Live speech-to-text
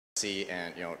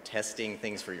and testing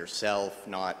things for yourself,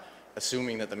 not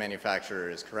assuming that the manufacturer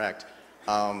is correct.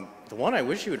 The one I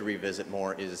wish you would revisit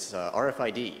more is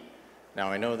RFID.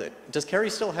 Now I know that, does Carrie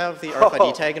still have the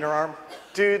RFID tag in her arm?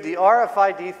 Dude, the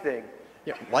RFID thing.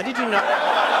 Yeah. Why did you not?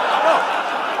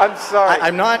 I'm sorry.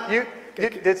 I'm not.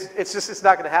 It's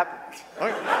not going to happen.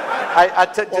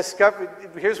 Okay. Discovery.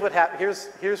 Here's what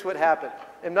happened.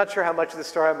 I'm not sure how much of the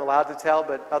story I'm allowed to tell,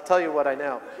 but I'll tell you what I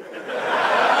know.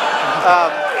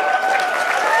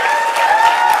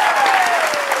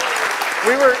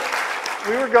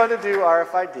 We were going to do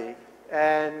RFID,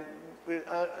 and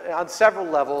on several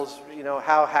levels,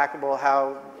 how hackable,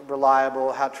 how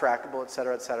reliable, how trackable, et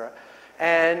cetera, et cetera.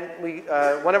 And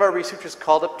one of our researchers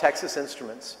called up Texas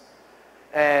Instruments,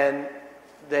 and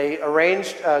they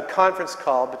arranged a conference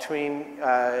call between,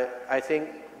 I think,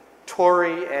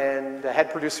 Tori and the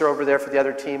head producer over there for the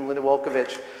other team, Linda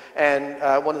Wolkovich, and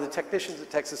one of the technicians at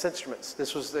Texas Instruments. They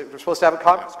were supposed to have a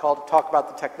conference call to talk about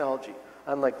the technology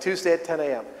on like Tuesday at 10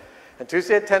 a.m. And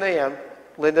Tuesday at 10 a.m.,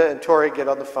 Linda and Tori get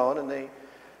on the phone, and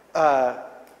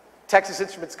Texas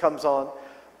Instruments comes on,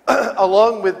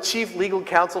 along with Chief Legal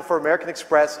Counsel for American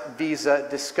Express, Visa,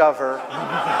 Discover,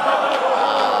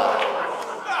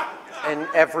 and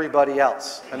everybody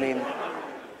else. I mean,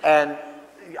 and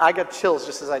I got chills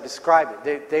just as I described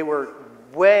it. They were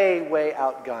way, way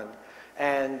outgunned,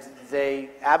 and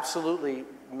they absolutely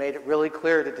made it really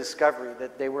clear to Discovery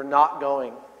that they were not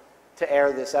going to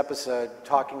air this episode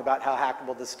talking about how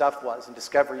hackable this stuff was, and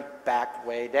Discovery backed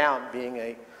way down, being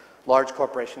a large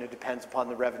corporation who depends upon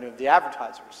the revenue of the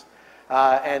advertisers.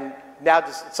 And now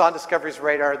it's on Discovery's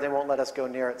radar, they won't let us go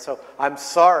near it. So I'm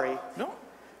sorry. No.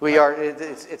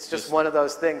 It's just one of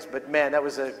those things, but man, that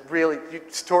was a really,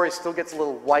 Tori still gets a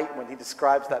little white when he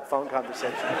describes that phone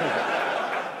conversation.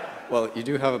 Well, you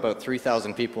do have about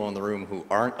 3,000 people in the room who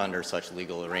aren't under such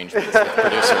legal arrangements with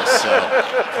producers,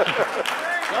 so.